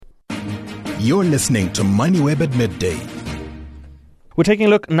You're listening to MoneyWeb at midday. We're taking a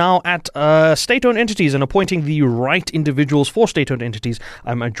look now at state-owned entities and appointing the right individuals for state-owned entities.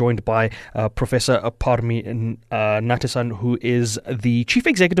 I'm joined by Professor Parmi Natasan, who is the Chief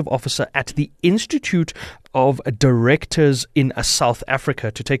Executive Officer at the Institute of Directors in South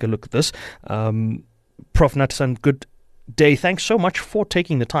Africa, to take a look at this. Prof. Natasan, good day. Thanks so much for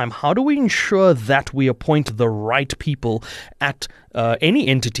taking the time. How do we ensure that we appoint the right people at any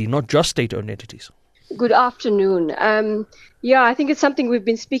entity, not just state-owned entities? Good afternoon. I think it's something we've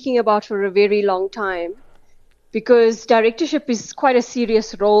been speaking about for a very long time, because directorship is quite a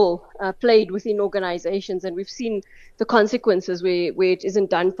serious role played within organizations, and we've seen the consequences where it isn't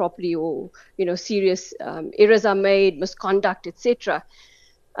done properly, or serious errors are made, misconduct, etc.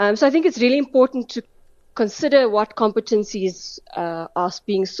 So I think it's really important to consider what competencies are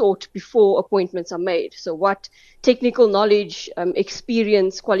being sought before appointments are made. So what technical knowledge,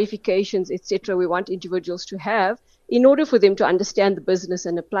 experience, qualifications, etc. we want individuals to have in order for them to understand the business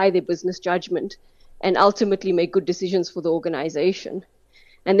and apply their business judgment and ultimately make good decisions for the organization.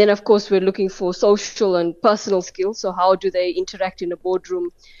 And then, of course, we're looking for social and personal skills. So how do they interact in a boardroom,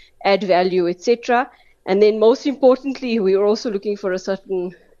 add value, etc. And then most importantly, we are also looking for a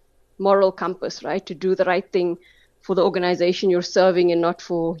certain moral compass, right, to do the right thing for the organization you're serving and not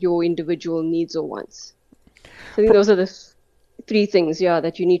for your individual needs or wants. So I think those are the three things,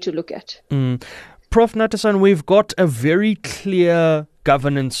 that you need to look at. Prof. Natasan, we've got a very clear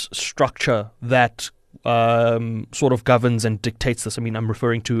governance structure that sort of governs and dictates this. I mean, I'm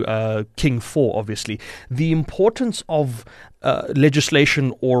referring to King 4, obviously. The importance of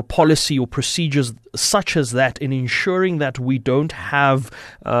legislation or policy or procedures such as that in ensuring that we don't have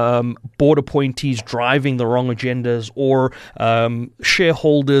board appointees driving the wrong agendas, or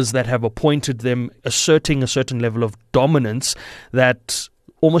shareholders that have appointed them asserting a certain level of dominance that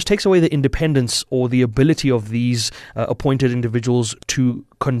almost takes away the independence or the ability of these appointed individuals to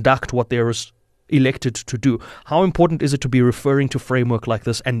conduct what they're elected to do. How important is it to be referring to framework like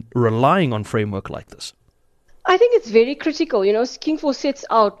this and relying on framework like this? I think it's very critical. King 4 sets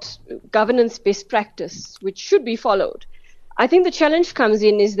out governance best practice, which should be followed. I think the challenge comes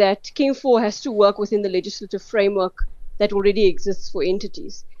in is that King 4 has to work within the legislative framework that already exists for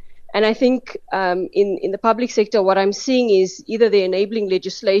entities. And I think in the public sector, what I'm seeing is either the enabling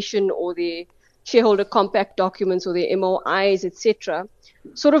legislation or the shareholder compact documents or the MOIs, etc.,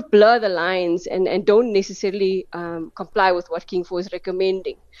 sort of blur the lines and don't necessarily comply with what King 4 is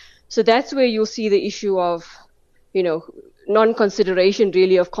recommending. So that's where you'll see the issue of, non-consideration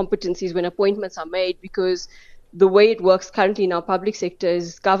really of competencies when appointments are made, because the way it works currently in our public sector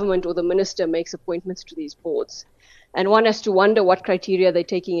is government or the minister makes appointments to these boards. And one has to wonder what criteria they're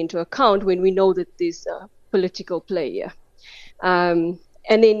taking into account when we know that there's a political play here. And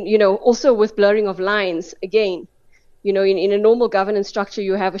then, also with blurring of lines, again, in a normal governance structure,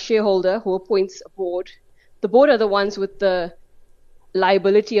 you have a shareholder who appoints a board. The board are the ones with the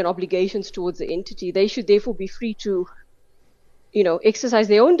liability and obligations towards the entity. They should therefore be free to, exercise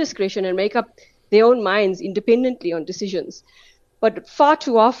their own discretion and make up their own minds independently on decisions. But far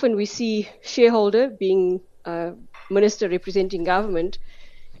too often we see shareholder, being a minister representing government,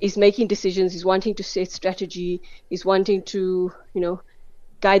 is making decisions, is wanting to set strategy, is wanting to,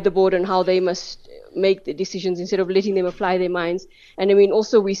 guide the board on how they must make the decisions instead of letting them apply their minds. And I mean,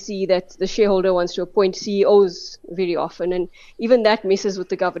 also we see that the shareholder wants to appoint CEOs very often, and even that messes with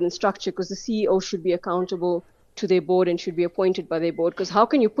the governance structure, because the CEO should be accountable to their board and should be appointed by their board. Because how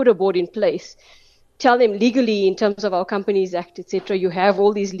can you put a board in place, tell them legally in terms of our Companies Act, etc., you have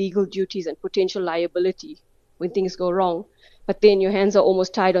all these legal duties and potential liability when things go wrong, but then your hands are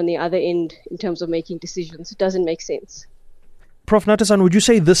almost tied on the other end in terms of making decisions? It doesn't make sense. Prof. Natasan, would you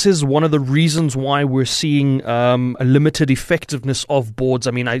say this is one of the reasons why we're seeing a limited effectiveness of boards?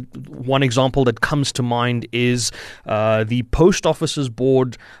 I mean, one example that comes to mind is the Post Office's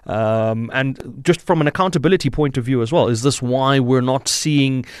board, and just from an accountability point of view as well. Is this why we're not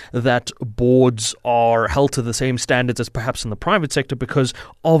seeing that boards are held to the same standards as perhaps in the private sector, because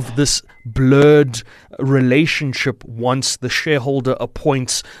of this blurred relationship once the shareholder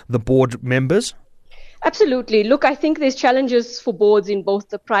appoints the board members? Absolutely. Look, I think there's challenges for boards in both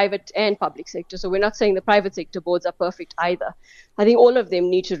the private and public sector. So we're not saying the private sector boards are perfect either. I think all of them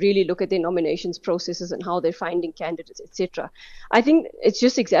need to really look at their nominations processes and how they're finding candidates, etc. I think it's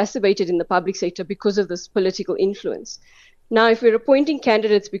just exacerbated in the public sector because of this political influence. Now, if we're appointing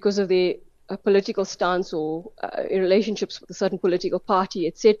candidates because of their political stance or relationships with a certain political party,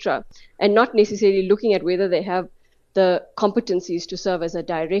 etc., and not necessarily looking at whether they have the competencies to serve as a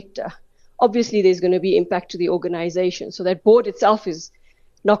director, obviously there's going to be impact to the organization. So that board itself is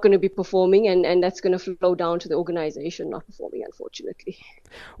not going to be performing, and that's going to flow down to the organization not performing, unfortunately.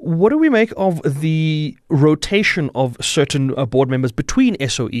 What do we make of the rotation of certain board members between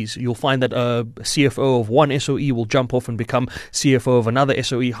SOEs? You'll find that a CFO of one SOE will jump off and become CFO of another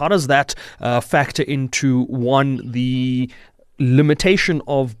SOE. How does that factor into, one, the limitation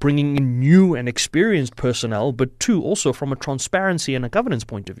of bringing in new and experienced personnel, but two, also from a transparency and a governance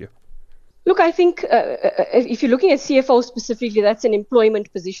point of view? Look, I think if you're looking at CFO specifically, that's an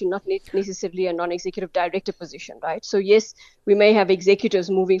employment position, not necessarily a non-executive director position, right? So yes, we may have executives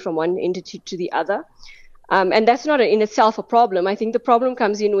moving from one entity to the other. And that's not in itself a problem. I think the problem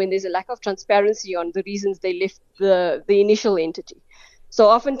comes in when there's a lack of transparency on the reasons they left the initial entity. So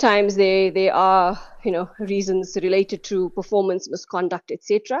oftentimes there are, reasons related to performance, misconduct,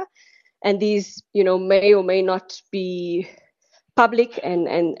 etc. And these, may or may not be public,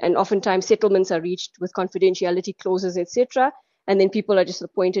 and oftentimes settlements are reached with confidentiality clauses, etc. And then people are just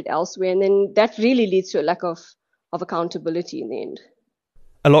appointed elsewhere, and then that really leads to a lack of accountability in the end.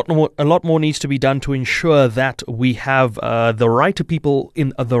 A lot more needs to be done to ensure that we have the right people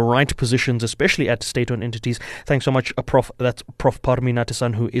in the right positions, especially at state-owned entities. Thanks so much, Prof. That's Prof. Parmi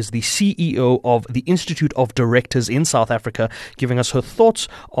Nathasan, who is the CEO of the Institute of Directors in South Africa, giving us her thoughts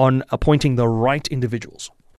on appointing the right individuals.